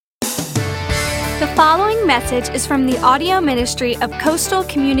The following message is from the audio ministry of Coastal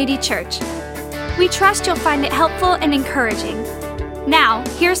Community Church. We trust you'll find it helpful and encouraging. Now,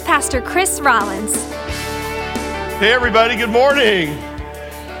 here's Pastor Chris Rollins. Hey everybody, good morning.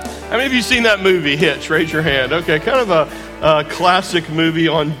 How many of you seen that movie, Hitch? Raise your hand. Okay, kind of a classic movie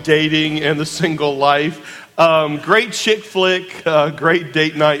on dating and the single life. Great chick flick, great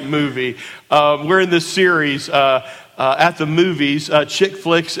date night movie. We're in this series at the movies, chick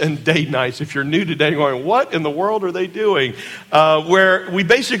flicks and date nights. If you're new today going, what in the world are they doing? Where we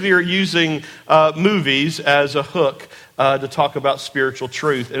basically are using movies as a hook to talk about spiritual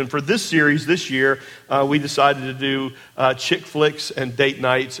truth. And for this series this year, we decided to do chick flicks and date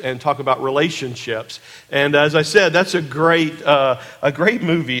nights and talk about relationships. And as I said, that's a great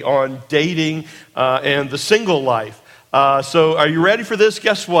movie on dating and the single life. So are you ready for this?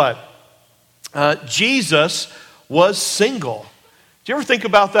 Guess what? Jesus was single. Do you ever think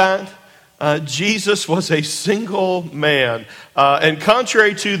about that? Jesus was a single man. And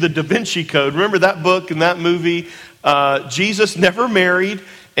contrary to the Da Vinci Code, remember that book and that movie? Jesus never married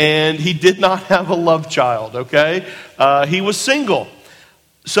and he did not have a love child, okay? He was single.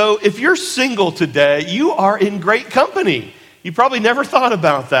 So if you're single today, you are in great company. You probably never thought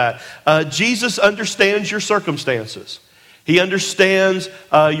about that. Jesus understands your circumstances. He understands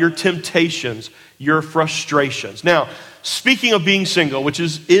your temptations, your frustrations. Now, speaking of being single, which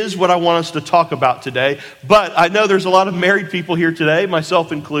is what I want us to talk about today, but I know there's a lot of married people here today,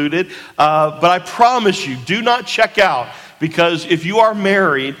 myself included, but I promise you, do not check out, because if you are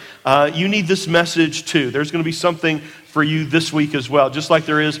married, you need this message too. There's going to be something for you this week as well, just like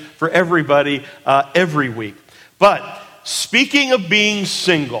there is for everybody every week. But speaking of being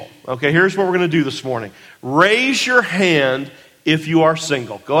single, okay, here's what we're going to do this morning. Raise your hand if you are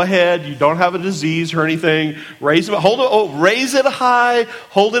single. Go ahead. You don't have a disease or anything. Raise it high.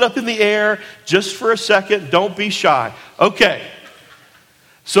 Hold it up in the air just for a second. Don't be shy. Okay.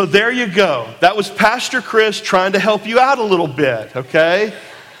 So there you go. That was Pastor Chris trying to help you out a little bit, okay?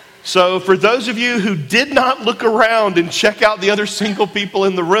 So for those of you who did not look around and check out the other single people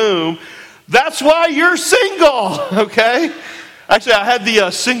in the room, that's why you're single, okay? Actually, I had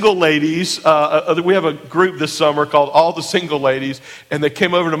the single ladies. We have a group this summer called All the Single Ladies, and they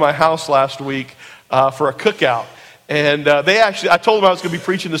came over to my house last week for a cookout. And I told them I was going to be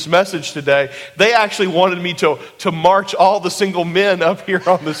preaching this message today. They actually wanted me to march all the single men up here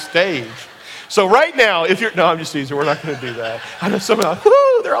on the stage. So right now, I'm just teasing. We're not going to do that. I know some are like,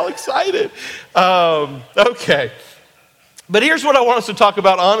 they're all excited. Okay. But here's what I want us to talk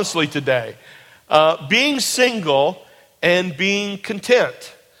about honestly today. Being single and being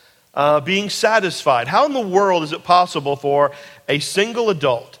content, being satisfied. How in the world is it possible for a single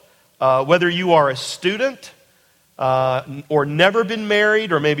adult, whether you are a student or never been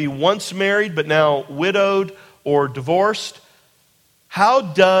married or maybe once married but now widowed or divorced, how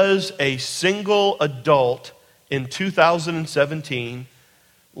does a single adult in 2017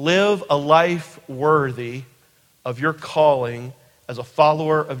 live a life worthy of your calling as a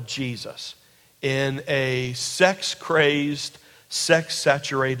follower of Jesus in a sex-crazed,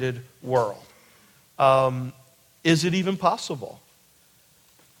 sex-saturated world? Is it even possible?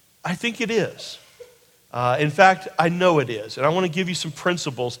 I think it is. In fact, I know it is. And I want to give you some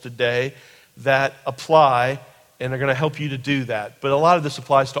principles today that apply and are going to help you to do that. But a lot of this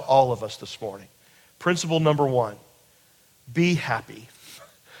applies to all of us this morning. Principle number 1, be happy.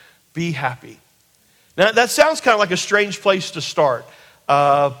 Be happy. Now, that sounds kind of like a strange place to start.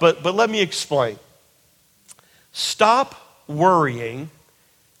 But let me explain. Stop worrying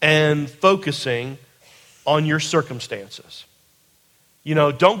and focusing on your circumstances.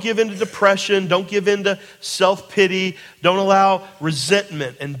 Don't give in to depression. Don't give in to self-pity. Don't allow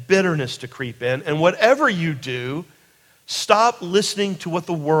resentment and bitterness to creep in. And whatever you do, stop listening to what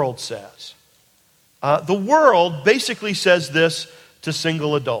the world says. The world basically says this to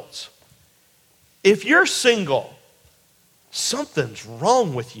single adults. If you're single, something's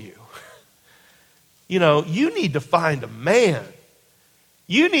wrong with you. You need to find a man.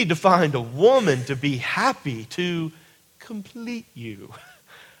 You need to find a woman to be happy, to complete you.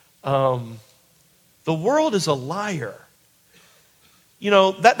 The world is a liar.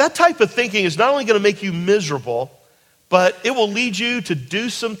 That type of thinking is not only going to make you miserable, but it will lead you to do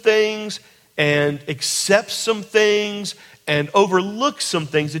some things and accept some things and overlook some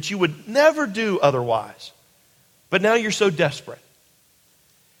things that you would never do otherwise. But now you're so desperate.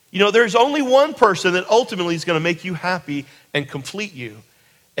 There's only one person that ultimately is going to make you happy and complete you,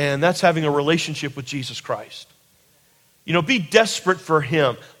 and that's having a relationship with Jesus Christ. Be desperate for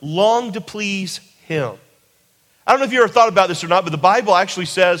him. Long to please him. I don't know if you ever thought about this or not, but the Bible actually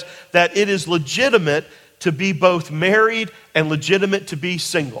says that it is legitimate to be both married and legitimate to be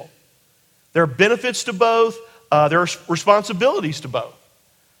single. There are benefits to both. There are responsibilities to both.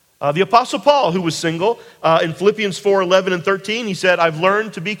 The Apostle Paul, who was single, in Philippians 4:11 and 13, he said, I've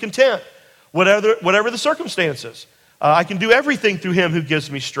learned to be content, whatever the circumstances. I can do everything through him who gives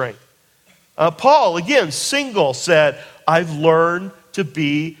me strength. Paul, again, single, said, I've learned to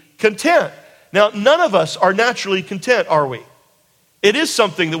be content. Now, none of us are naturally content, are we? It is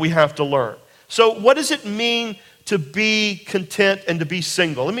something that we have to learn. So what does it mean to be content and to be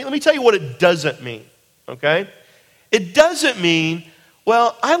single? Let me tell you what it doesn't mean, okay? It doesn't mean,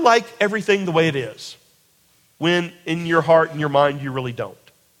 well, I like everything the way it is, when in your heart and your mind you really don't.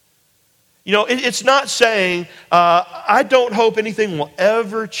 You know, it's not saying, I don't hope anything will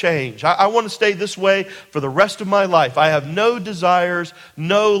ever change. I want to stay this way for the rest of my life. I have no desires,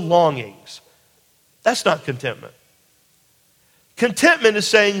 no longings. That's not contentment. Contentment is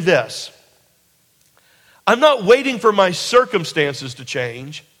saying this: I'm not waiting for my circumstances to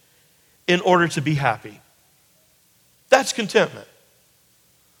change in order to be happy. That's contentment.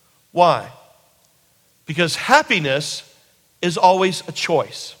 Why? Because happiness is always a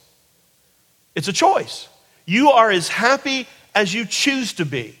choice. It's a choice. You are as happy as you choose to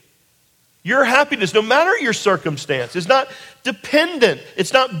be. Your happiness, no matter your circumstance, is not dependent.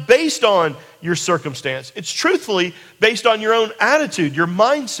 It's not based on your circumstance. It's truthfully based on your own attitude, your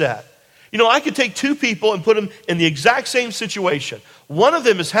mindset. You know, I could take two people and put them in the exact same situation. One of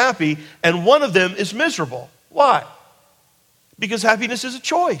them is happy and one of them is miserable. Why? Because happiness is a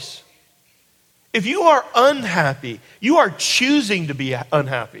choice. If you are unhappy, you are choosing to be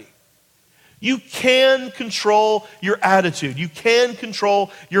unhappy. You can control your attitude. You can control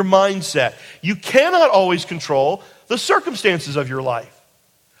your mindset. You cannot always control the circumstances of your life,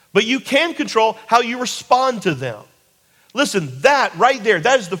 but you can control how you respond to them. Listen, that right there,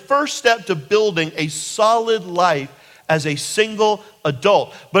 that is the first step to building a solid life as a single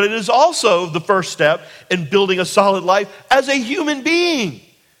adult. But it is also the first step in building a solid life as a human being.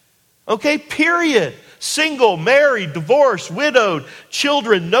 Okay, period. Single, married, divorced, widowed,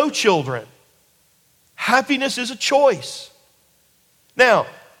 children, no children. Happiness is a choice. Now,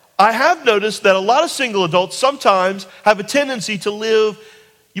 I have noticed that a lot of single adults sometimes have a tendency to live,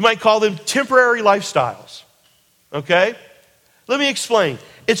 you might call them temporary lifestyles. Okay? Let me explain.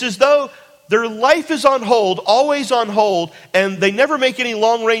 It's as though their life is on hold, always on hold, and they never make any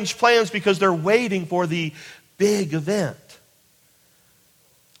long-range plans because they're waiting for the big event.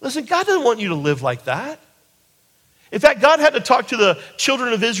 Listen, God doesn't want you to live like that. In fact, God had to talk to the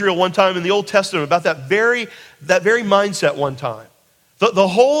children of Israel one time in the Old Testament about that very mindset one time. The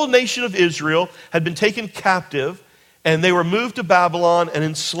whole nation of Israel had been taken captive, and they were moved to Babylon and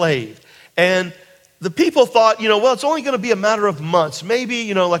enslaved. And the people thought, well, it's only going to be a matter of months,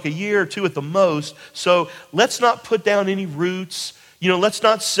 maybe, like a year or two at the most. So let's not put down any roots. Let's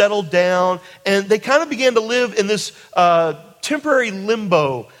not settle down. And they kind of began to live in this temporary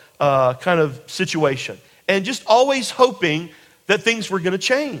limbo kind of situation, and just always hoping that things were going to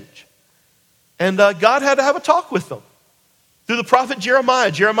change. And God had to have a talk with them. Through the prophet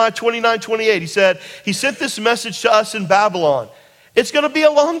Jeremiah 29:28, he sent this message to us in Babylon. It's going to be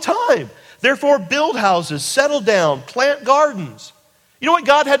a long time. Therefore, build houses, settle down, plant gardens. You know what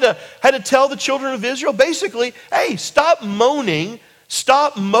God had to tell the children of Israel? Basically, hey, stop moaning,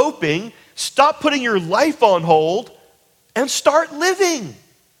 stop moping, stop putting your life on hold, and start living.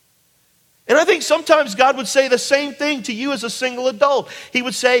 And I think sometimes God would say the same thing to you as a single adult. He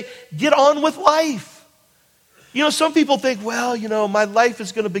would say, get on with life. Some people think, well, my life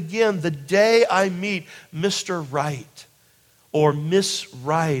is going to begin the day I meet Mr. Right or Miss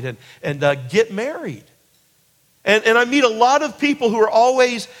Right and get married. And I meet a lot of people who are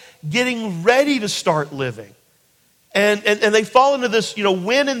always getting ready to start living. And they fall into this,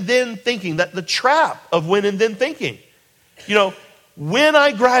 when and then thinking, that the trap of when and then thinking. When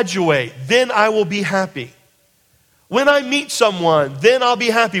I graduate, then I will be happy. When I meet someone, then I'll be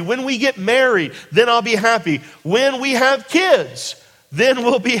happy. When we get married, then I'll be happy. When we have kids, then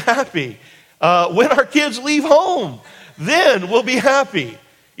we'll be happy. When our kids leave home, then we'll be happy.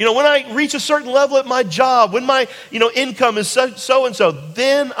 When I reach a certain level at my job, when my income is so-and-so,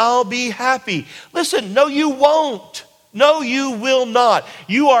 then I'll be happy. Listen, no, you won't. No, you will not.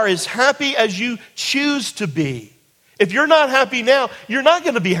 You are as happy as you choose to be. If you're not happy now, you're not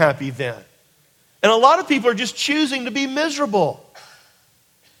going to be happy then. And a lot of people are just choosing to be miserable.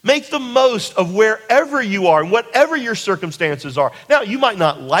 Make the most of wherever you are and whatever your circumstances are. Now, you might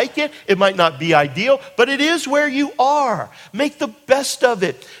not like it. It might not be ideal, but it is where you are. Make the best of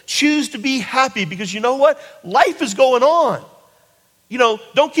it. Choose to be happy because you know what? Life is going on.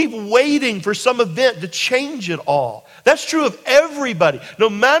 Don't keep waiting for some event to change it all. That's true of everybody, no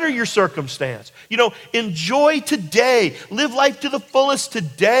matter your circumstance. Enjoy today. Live life to the fullest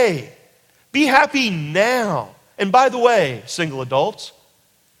today. Be happy now. And by the way, single adults,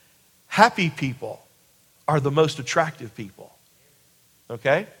 happy people are the most attractive people.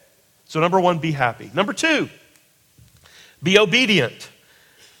 Okay? So number one, be happy. Number two, be obedient.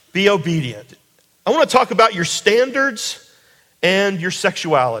 Be obedient. I want to talk about your standards and your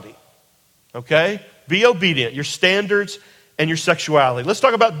sexuality, okay? Be obedient, your standards and your sexuality. Let's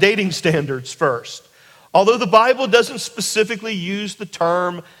talk about dating standards first. Although the Bible doesn't specifically use the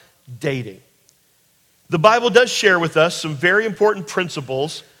term dating, the Bible does share with us some very important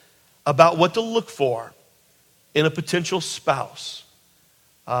principles about what to look for in a potential spouse.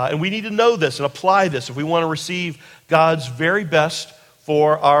 And we need to know this and apply this if we want to receive God's very best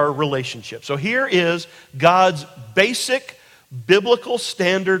for our relationship. So here is God's basic biblical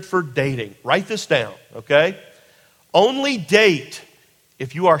standard for dating. Write this down, okay? Only date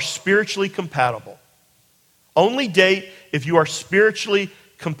if you are spiritually compatible. Only date if you are spiritually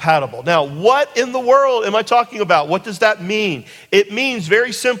compatible. Now, what in the world am I talking about? What does that mean? It means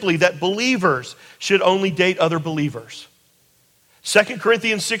very simply that believers should only date other believers. 2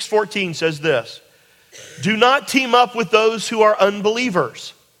 Corinthians 6:14 says this, "Do not team up with those who are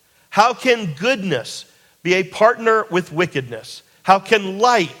unbelievers. How can goodness be a partner with wickedness? How can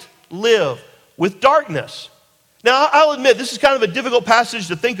light live with darkness?" Now, I'll admit, this is kind of a difficult passage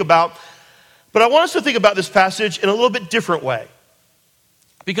to think about, but I want us to think about this passage in a little bit different way.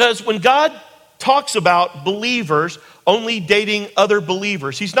 Because when God talks about believers only dating other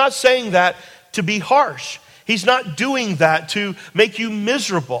believers, he's not saying that to be harsh. He's not doing that to make you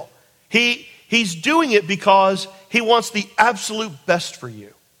miserable. He's doing it because he wants the absolute best for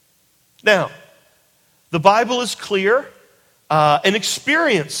you. Now, the Bible is clear, and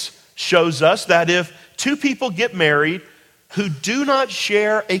experience shows us that if two people get married who do not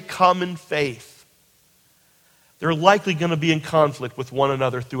share a common faith, they're likely going to be in conflict with one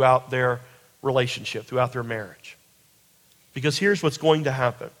another throughout their relationship, throughout their marriage. Because here's what's going to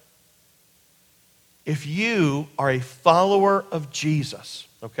happen. If you are a follower of Jesus,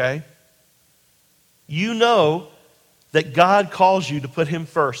 okay, you know that God calls you to put him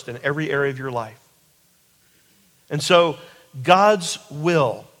first in every area of your life. And so God's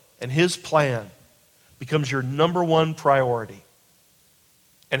will and his plan becomes your number one priority.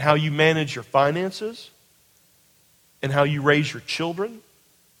 And how you manage your finances, and how you raise your children,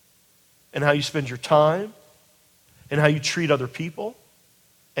 and how you spend your time, and how you treat other people,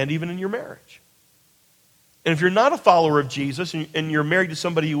 and even in your marriage. And if you're not a follower of Jesus and you're married to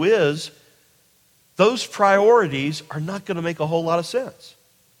somebody who is, those priorities are not going to make a whole lot of sense.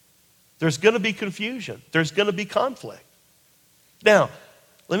 There's going to be confusion. There's going to be conflict. Now,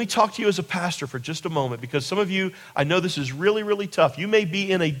 let me talk to you as a pastor for just a moment, because some of you, I know this is really, really tough. You may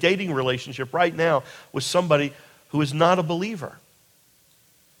be in a dating relationship right now with somebody who is not a believer.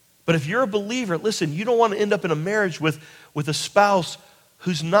 But if you're a believer, listen, you don't want to end up in a marriage with a spouse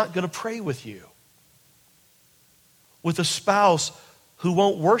who's not going to pray with you, with a spouse who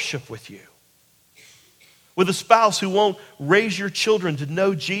won't worship with you, with a spouse who won't raise your children to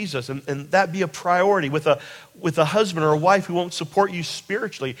know Jesus and that be a priority, with a husband or a wife who won't support you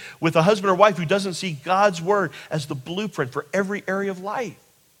spiritually, with a husband or wife who doesn't see God's word as the blueprint for every area of life.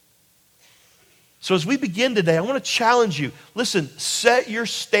 So as we begin today, I want to challenge you. Listen, set your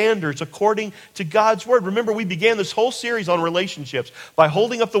standards according to God's word. Remember, we began this whole series on relationships by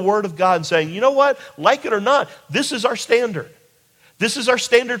holding up the word of God and saying, you know what? Like it or not, this is our standard. This is our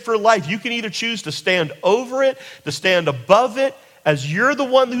standard for life. You can either choose to stand over it, to stand above it, as you're the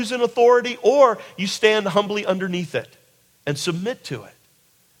one who's in authority, or you stand humbly underneath it and submit to it.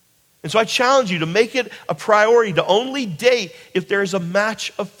 And so I challenge you to make it a priority to only date if there is a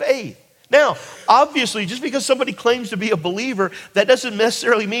match of faith. Now, obviously, just because somebody claims to be a believer, that doesn't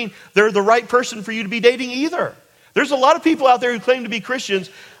necessarily mean they're the right person for you to be dating either. There's a lot of people out there who claim to be Christians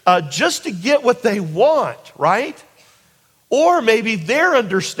just to get what they want, right? Or maybe their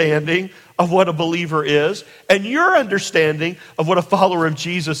understanding of what a believer is and your understanding of what a follower of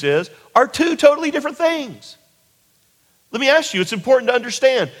Jesus is are two totally different things. Let me ask you, it's important to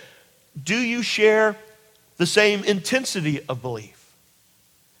understand, do you share the same intensity of belief?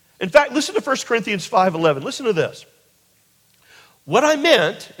 In fact, listen to 1 Corinthians 5:11. Listen to this. What I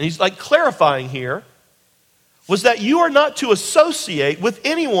meant, and he's like clarifying here, was that you are not to associate with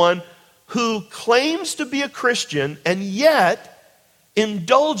anyone who claims to be a Christian and yet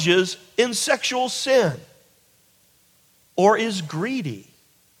indulges in sexual sin, or is greedy,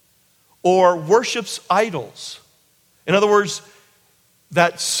 or worships idols. In other words,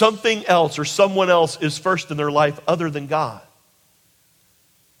 that something else or someone else is first in their life other than God,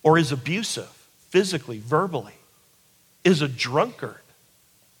 or is abusive, physically, verbally, is a drunkard,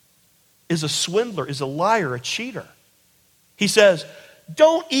 is a swindler, is a liar, a cheater. He says,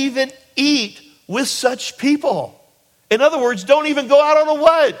 don't even eat with such people. In other words, don't even go out on a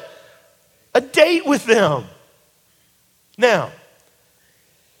what? A date with them. Now,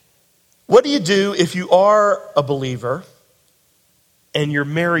 what do you do if you are a believer and you're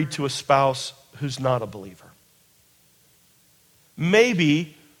married to a spouse who's not a believer?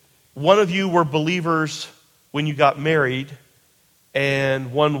 Maybe one of you were believers when you got married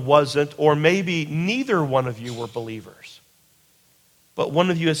and one wasn't, or maybe neither one of you were believers, but one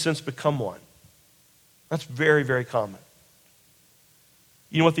of you has since become one. That's very, very common.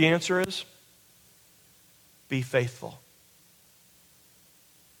 You know what the answer is? Be faithful.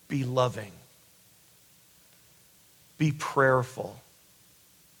 Be loving. Be prayerful.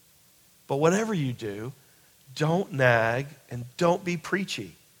 But whatever you do, don't nag and don't be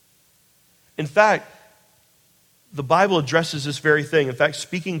preachy. In fact, the Bible addresses this very thing. In fact,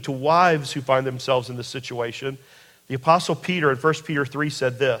 speaking to wives who find themselves in this situation, the Apostle Peter in 1 Peter 3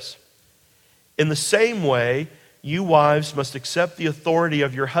 said this, "In the same way, you wives must accept the authority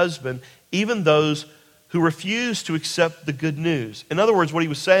of your husband, even those who refuse to accept the good news." In other words, what he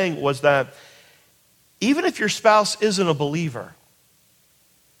was saying was that even if your spouse isn't a believer,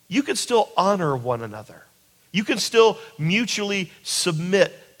 you can still honor one another. You can still mutually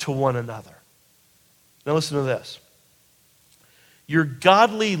submit to one another. Now listen to this. Your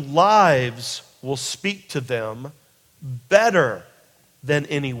godly lives will speak to them better than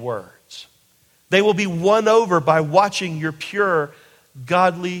any words. They will be won over by watching your pure,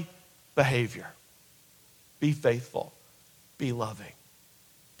 godly behavior. Be faithful. Be loving.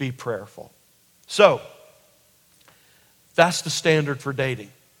 Be prayerful. So, that's the standard for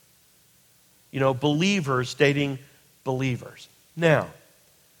dating. You know, believers dating believers. Now,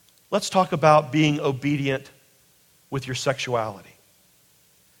 let's talk about being obedient with your sexuality.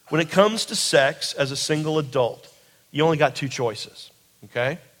 When it comes to sex as a single adult, you only got two choices,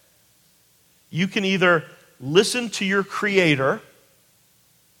 okay? You can either listen to your Creator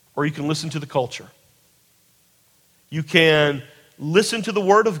or you can listen to the culture. You can listen to the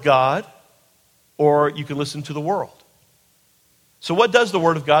Word of God or you can listen to the world. So what does the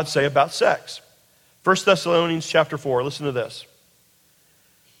Word of God say about sex? 1 Thessalonians chapter 4, listen to this.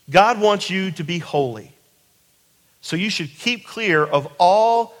 God wants you to be holy, so you should keep clear of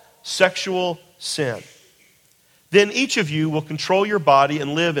all sexual sin. Then each of you will control your body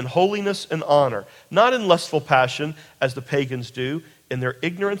and live in holiness and honor, not in lustful passion as the pagans do, in their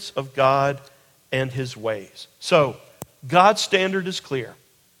ignorance of God and His ways. So, God's standard is clear.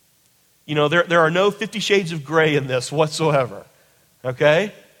 You know, there are no 50 shades of gray in this whatsoever.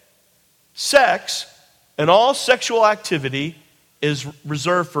 Okay? Sex and all sexual activity is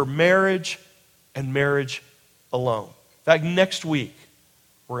reserved for marriage and marriage alone. In fact, next week,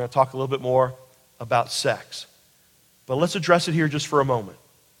 we're going to talk a little bit more about sex. But let's address it here just for a moment.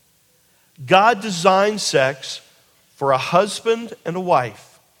 God designed sex for a husband and a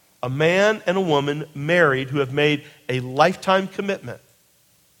wife, a man and a woman married who have made a lifetime commitment.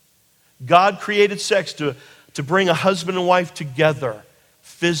 God created sex to bring a husband and wife together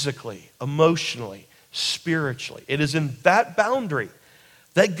physically, emotionally, spiritually. It is in that boundary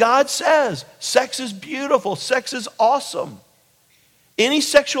that God says sex is beautiful, sex is awesome. Any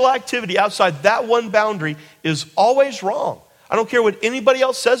sexual activity outside that one boundary is always wrong. I don't care what anybody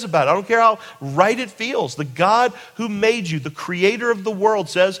else says about it. I don't care how right it feels. The God who made you, the creator of the world,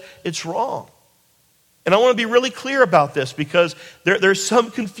 says it's wrong. And I want to be really clear about this because there's some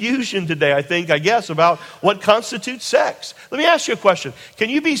confusion today, I guess, about what constitutes sex. Let me ask you a question.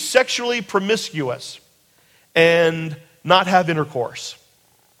 Can you be sexually promiscuous and not have intercourse?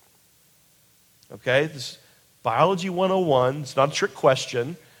 Okay, this is Biology 101. It's not a trick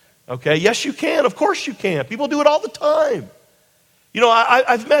question. Okay, yes, you can. Of course you can. People do it all the time. You know,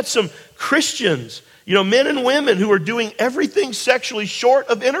 I've met some Christians, you know, men and women who are doing everything sexually short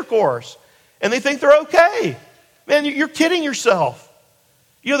of intercourse. And they think they're okay. Man, you're kidding yourself.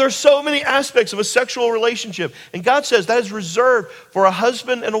 You know, there's so many aspects of a sexual relationship. And God says that is reserved for a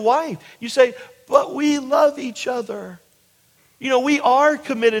husband and a wife. You say, but we love each other. You know, we are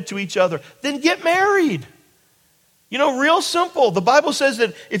committed to each other. Then get married. You know, real simple. The Bible says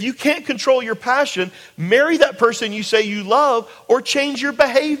that if you can't control your passion, marry that person you say you love or change your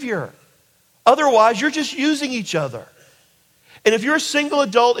behavior. Otherwise, you're just using each other. And if you're a single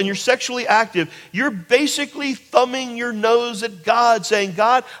adult and you're sexually active, you're basically thumbing your nose at God, saying,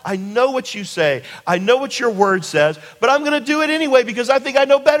 God, I know what you say. I know what your word says, but I'm going to do it anyway because I think I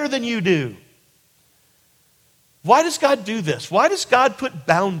know better than you do. Why does God do this? Why does God put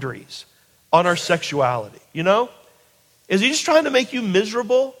boundaries on our sexuality? You know? Is he just trying to make you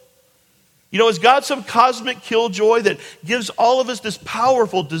miserable? You know, is God some cosmic killjoy that gives all of us this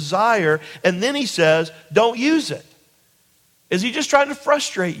powerful desire and then he says, don't use it? Is he just trying to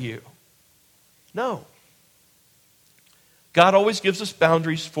frustrate you? No. God always gives us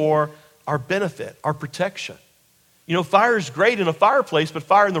boundaries for our benefit, our protection. You know, fire is great in a fireplace, but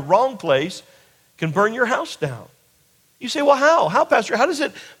fire in the wrong place can burn your house down. You say, well, how? How, Pastor? How does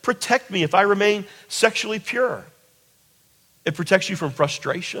it protect me if I remain sexually pure? It protects you from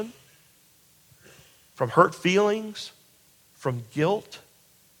frustration, from hurt feelings, from guilt,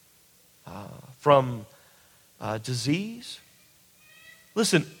 from disease.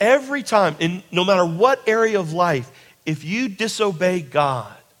 Listen, every time, no matter what area of life, if you disobey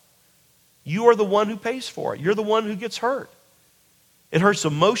God, you are the one who pays for it. You're the one who gets hurt. It hurts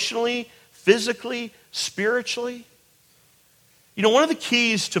emotionally, physically, spiritually. You know, one of the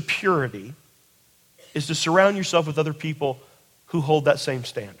keys to purity is to surround yourself with other people who hold that same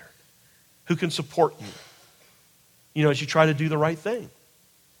standard, who can support you, you know, as you try to do the right thing.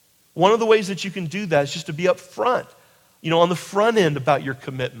 One of the ways that you can do that is just to be up front, you know, on the front end about your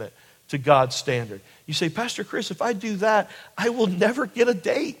commitment to God's standard. You say, Pastor Chris, if I do that, I will never get a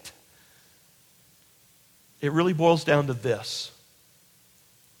date. It really boils down to this.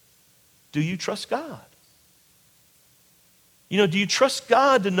 Do you trust God? You know, do you trust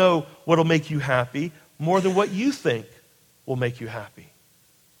God to know what will make you happy more than what you think will make you happy?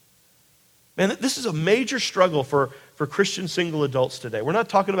 Man, this is a major struggle for Christian single adults today. We're not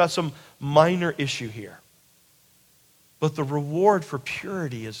talking about some minor issue here. But the reward for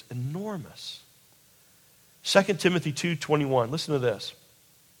purity is enormous. 2 Timothy 2:21, listen to this.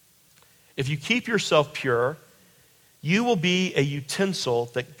 If you keep yourself pure, you will be a utensil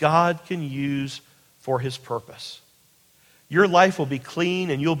that God can use for his purpose. Your life will be clean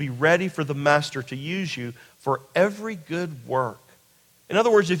and you'll be ready for the master to use you for every good work. In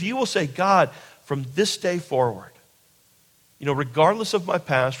other words, if you will say, God, from this day forward, you know, regardless of my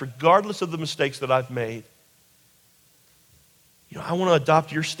past, regardless of the mistakes that I've made, you know, I want to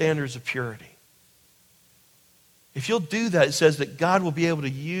adopt your standards of purity. If you'll do that, it says that God will be able to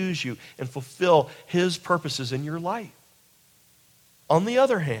use you and fulfill his purposes in your life. On the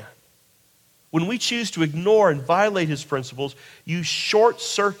other hand, when we choose to ignore and violate his principles, you short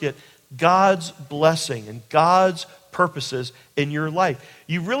circuit God's blessing and God's purposes in your life.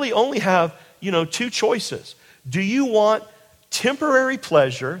 You really only have, you know, two choices. Do you want temporary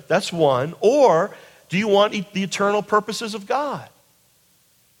pleasure? That's one. Or do you want the eternal purposes of God?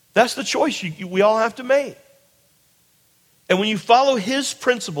 That's the choice we all have to make. And when you follow his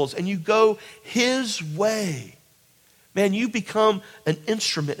principles and you go his way, man, you become an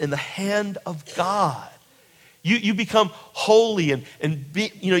instrument in the hand of God. You become holy and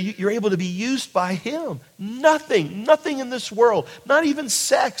you're able to be used by him. Nothing in this world, not even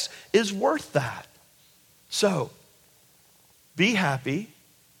sex, is worth that. So, be happy,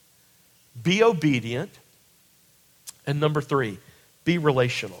 be obedient, and number 3, be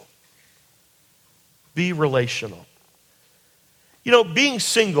relational. Be relational. You know, being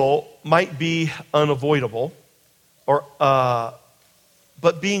single might be unavoidable, but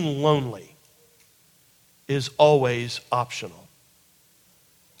being lonely is always optional.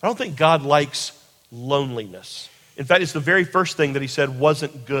 I don't think God likes loneliness. In fact, it's the very first thing that he said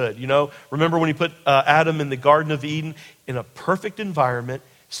wasn't good. You know, remember when he put Adam in the Garden of Eden in a perfect environment,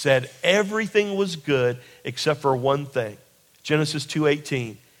 said everything was good except for one thing. Genesis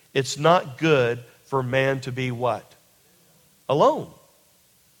 2:18. It's not good for man to be what? Alone.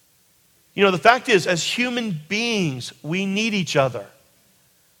 You know, the fact is, as human beings, we need each other.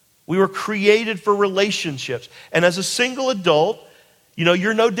 We were created for relationships. And as a single adult, you know,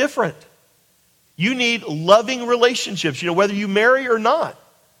 you're no different. You need loving relationships, you know, whether you marry or not.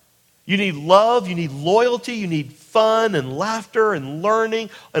 You need love, you need loyalty, you need fun and laughter and learning.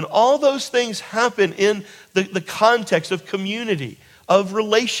 And all those things happen in the context of community, of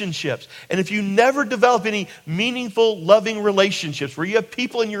relationships. And if you never develop any meaningful, loving relationships where you have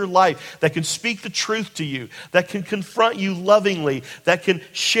people in your life that can speak the truth to you, that can confront you lovingly, that can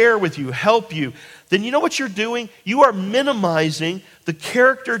share with you, help you, then you know what you're doing? You are minimizing the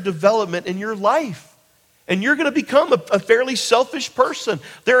character development in your life. And you're going to become a fairly selfish person.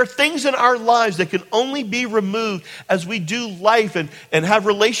 There are things in our lives that can only be removed as we do life and have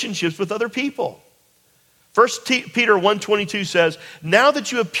relationships with other people. 1 Peter 1:22 says, now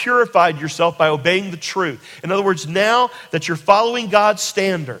that you have purified yourself by obeying the truth. In other words, now that you're following God's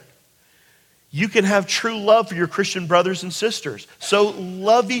standard, you can have true love for your Christian brothers and sisters. So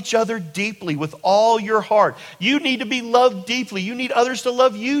love each other deeply with all your heart. You need to be loved deeply. You need others to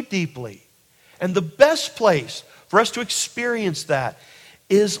love you deeply. And the best place for us to experience that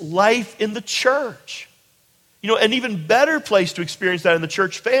is life in the church. An even better place to experience that in the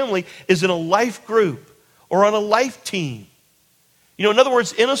church family is in a life group or on a life team. In other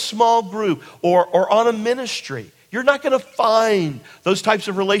words, in a small group or on a ministry. You're not going to find those types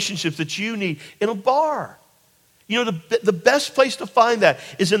of relationships that you need in a bar. The best place to find that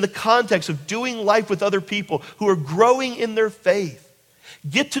is in the context of doing life with other people who are growing in their faith.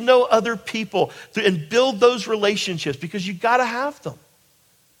 Get to know other people and build those relationships because you got to have them.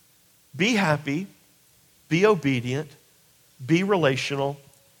 Be happy, be obedient, be relational,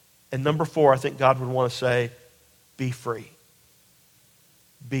 and number 4, I think God would want to say, be free.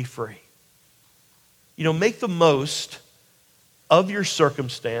 Be free. Make the most of your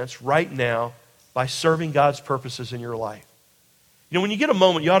circumstance right now by serving God's purposes in your life. When you get a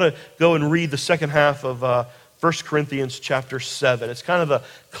moment, you ought to go and read the second half of 1 Corinthians chapter 7. It's kind of a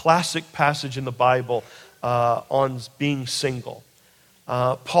classic passage in the Bible on being single.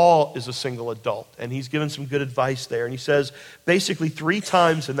 Paul is a single adult, and he's given some good advice there. And he says basically 3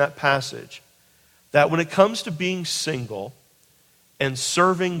 times in that passage that when it comes to being single and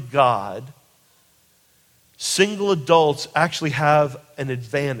serving God, single adults actually have an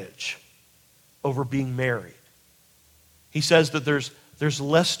advantage over being married. He says that there's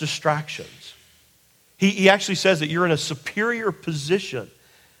less distractions. He actually says that you're in a superior position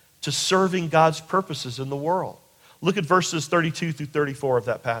to serving God's purposes in the world. Look at verses 32 through 34 of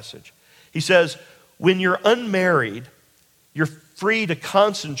that passage. He says, when you're unmarried, you're free to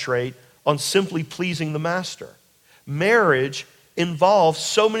concentrate on simply pleasing the master. Marriage involves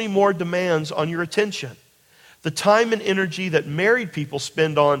so many more demands on your attention. The time and energy that married people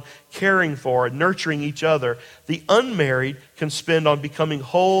spend on caring for and nurturing each other, the unmarried can spend on becoming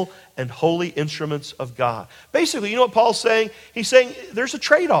whole and holy instruments of God. Basically, you know what Paul's saying? He's saying there's a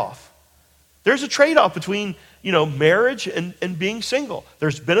trade-off. There's a trade-off between, marriage and being single.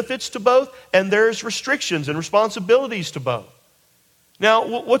 There's benefits to both, and there's restrictions and responsibilities to both.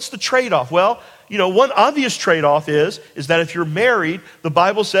 Now, what's the trade-off? Well, one obvious trade-off is that if you're married, the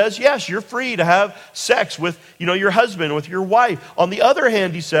Bible says, yes, you're free to have sex with, your husband, with your wife. On the other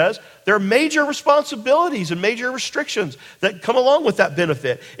hand, he says, there are major responsibilities and major restrictions that come along with that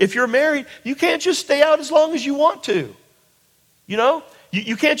benefit. If you're married, you can't just stay out as long as you want to.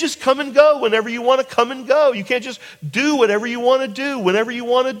 You can't just come and go whenever you want to come and go. You can't just do whatever you want to do whenever you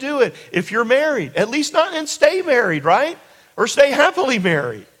want to do it if you're married. At least not and stay married, right? Or stay happily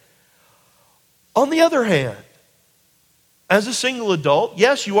married. On the other hand, as a single adult,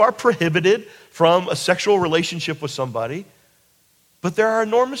 yes, you are prohibited from a sexual relationship with somebody, but there are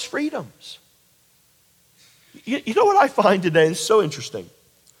enormous freedoms. You know what I find today is so interesting?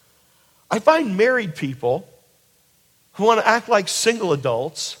 I find married people who want to act like single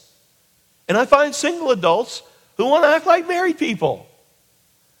adults, and I find single adults who want to act like married people.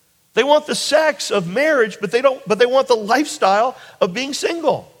 They want the sex of marriage, but they want the lifestyle of being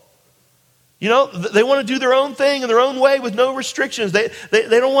single. They want to do their own thing in their own way with no restrictions. They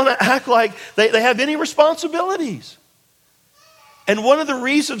don't want to act like they have any responsibilities. And one of the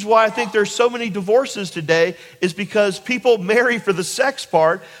reasons why I think there's so many divorces today is because people marry for the sex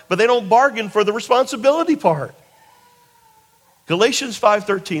part, but they don't bargain for the responsibility part. Galatians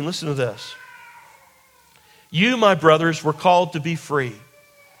 5:13, listen to this. You, my brothers, were called to be free.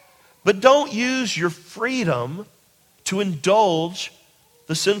 But don't use your freedom to indulge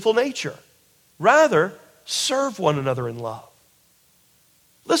the sinful nature. Rather, serve one another in love.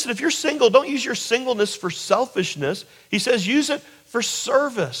 Listen, if you're single, don't use your singleness for selfishness. He says use it for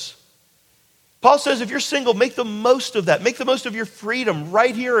service. Paul says if you're single, make the most of that. Make the most of your freedom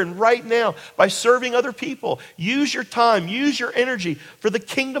right here and right now by serving other people. Use your time, use your energy for the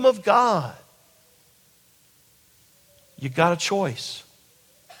kingdom of God. You got a choice.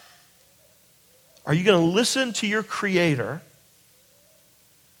 Are you going to listen to your Creator?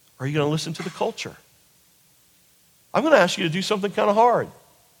 Or are you going to listen to the culture? I'm going to ask you to do something kind of hard.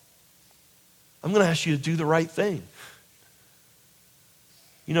 I'm going to ask you to do the right thing.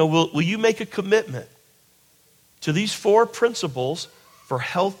 Will you make a commitment to these 4 principles for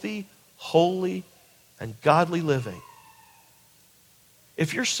healthy, holy, and godly living?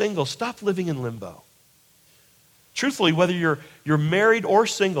 If you're single, stop living in limbo. Truthfully, whether you're married or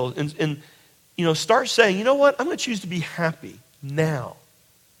single, and start saying, you know what? I'm going to choose to be happy now.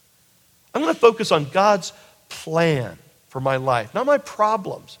 I'm going to focus on God's plan for my life, not my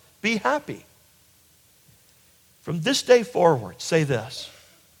problems. Be happy. From this day forward, say this: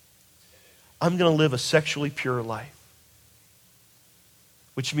 I'm going to live a sexually pure life,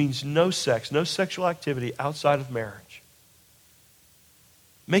 which means no sex, no sexual activity outside of marriage.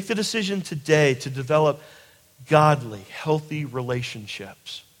 Make the decision today to develop godly, healthy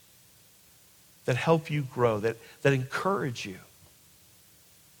relationships that help you grow, that encourage you.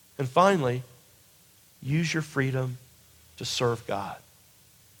 And finally, use your freedom to serve God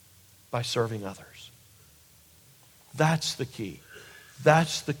by serving others. That's the key.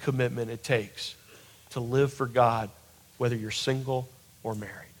 That's the commitment it takes to live for God, whether you're single or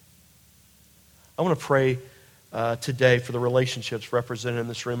married. I want to pray today for the relationships represented in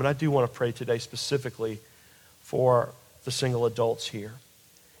this room, and I do want to pray today specifically for the single adults here.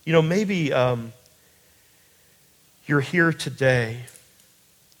 Maybe you're here today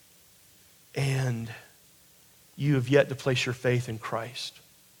and you have yet to place your faith in Christ.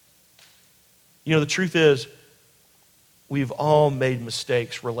 The truth is, we've all made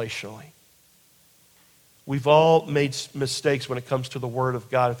mistakes relationally. We've all made mistakes when it comes to the Word of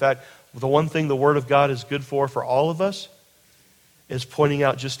God. In fact, the one thing the Word of God is good for all of us is pointing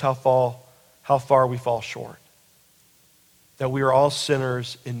out just how far we fall short. That we are all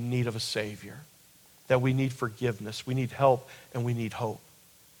sinners in need of a Savior. That we need forgiveness, we need help, and we need hope.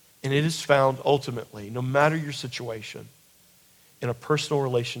 And it is found ultimately, no matter your situation, in a personal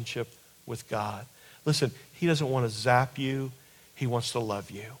relationship with God. Listen, He doesn't want to zap you. He wants to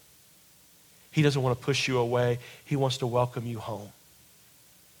love you. He doesn't want to push you away. He wants to welcome you home.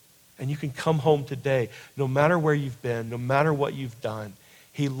 And you can come home today, no matter where you've been, no matter what you've done.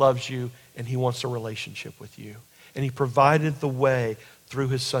 He loves you and He wants a relationship with you. And He provided the way through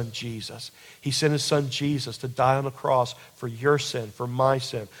His Son Jesus. He sent His Son Jesus to die on the cross for your sin, for my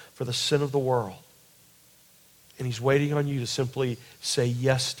sin, for the sin of the world. And He's waiting on you to simply say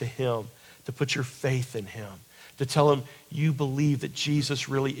yes to Him, to put your faith in Him, to tell Him you believe that Jesus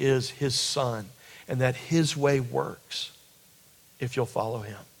really is His Son and that His way works if you'll follow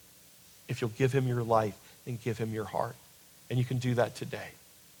Him, if you'll give Him your life and give Him your heart. And you can do that today.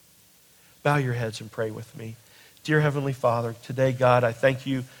 Bow your heads and pray with me. Dear Heavenly Father, today, God, I thank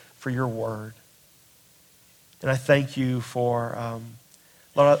You for Your word. And I thank You for,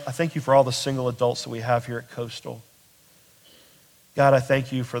 Lord, I thank You for all the single adults that we have here at Coastal. God, I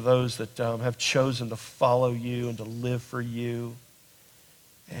thank You for those that have chosen to follow You and to live for You.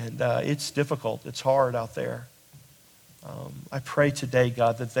 And it's difficult. It's hard out there. I pray today,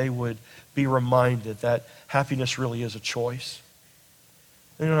 God, that they would be reminded that happiness really is a choice.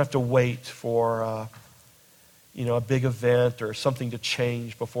 They don't have to wait for a big event or something to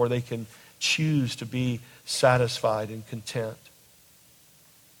change before they can choose to be satisfied and content.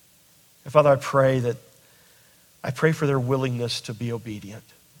 And Father, I pray for their willingness to be obedient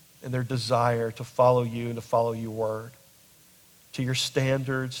and their desire to follow You and to follow Your word, to Your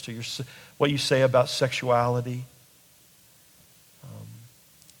standards, to what You say about sexuality.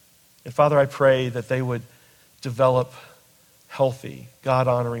 And Father, I pray that they would develop healthy,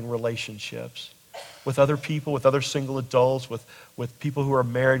 God-honoring relationships with other people, with other single adults, with people who are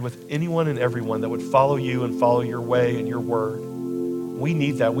married, with anyone and everyone that would follow You and follow Your way and Your word. We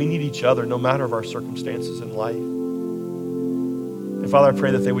need that. We need each other no matter of our circumstances in life. And Father, I pray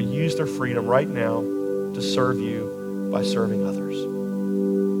that they would use their freedom right now to serve You by serving others.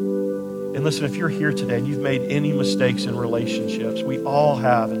 And listen, if you're here today and you've made any mistakes in relationships, we all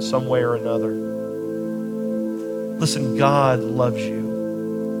have in some way or another. Listen, God loves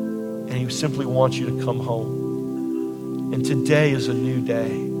you, and He simply wants you to come home. And today is a new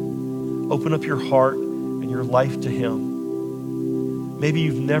day. Open up your heart and your life to Him. Maybe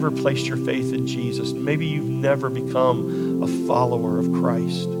you've never placed your faith in Jesus. Maybe you've never become a follower of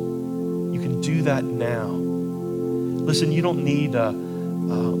Christ. You can do that now. Listen, you don't need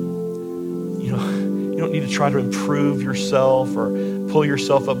you don't need to try to improve yourself or pull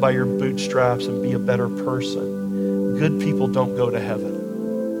yourself up by your bootstraps and be a better person. Good people don't go to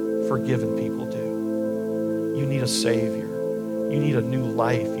heaven. Forgiven people do. You need a Savior. You need a new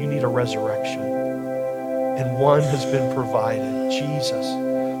life. You need a resurrection. And one has been provided, Jesus.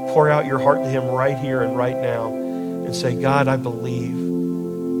 Pour out your heart to Him right here and right now and say, God, I believe.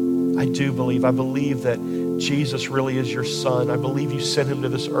 I do believe. I believe that Jesus really is Your Son. I believe You sent Him to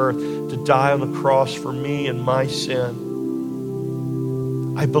this earth to die on the cross for me and my sin.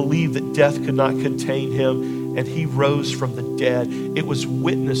 I believe that death could not contain Him and He rose from the dead. It was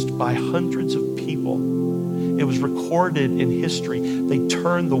witnessed by hundreds of people. It was recorded in history. They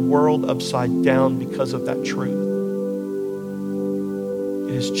turned the world upside down because of that truth.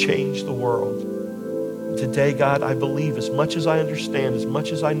 It has changed the world. And today, God, I believe as much as I understand, as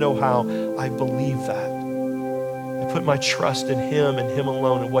much as I know how, I believe that. I put my trust in Him and Him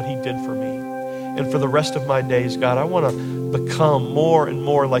alone and what He did for me. And for the rest of my days, God, I want to become more and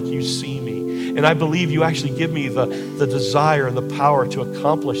more like You see me. And I believe You actually give me the desire and the power to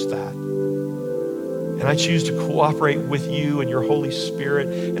accomplish that. And I choose to cooperate with You and Your Holy Spirit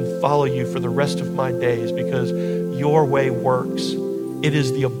and follow You for the rest of my days because Your way works. It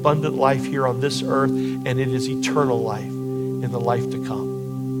is the abundant life here on this earth, and it is eternal life in the life to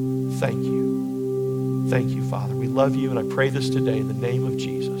come. Thank You. Thank You, Father. We love You, and I pray this today in the name of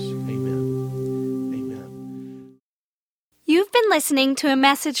Jesus. Amen. Amen. You've been listening to a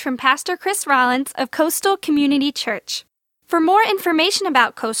message from Pastor Chris Rollins of Coastal Community Church. For more information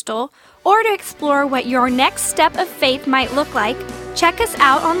about Coastal, or to explore what your next step of faith might look like, check us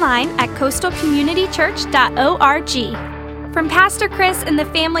out online at coastalcommunitychurch.org. From Pastor Chris and the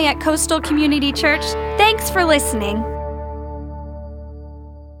family at Coastal Community Church, thanks for listening.